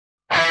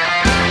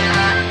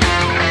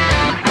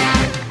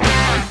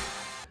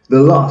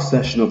The last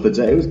session of the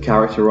day was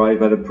characterised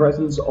by the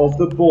presence of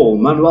the ball.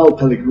 Manuel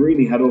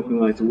Pellegrini had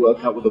organised a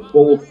workout with a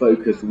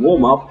ball-focused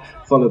warm-up,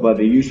 followed by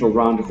the usual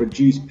round of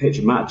reduced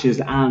pitch matches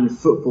and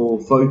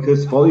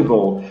football-focused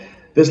volleyball.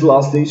 This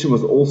last session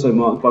was also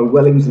marked by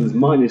Weligton's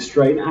minor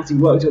strain as he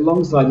worked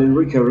alongside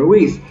Enrique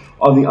Ruiz.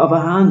 On the other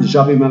hand,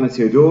 Xabi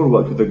Mancisidor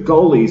worked with the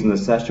goalies in a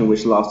session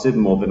which lasted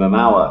more than an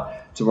hour.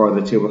 Tomorrow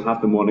the two will have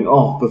the morning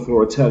off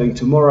before returning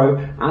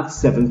tomorrow at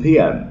 7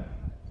 p.m.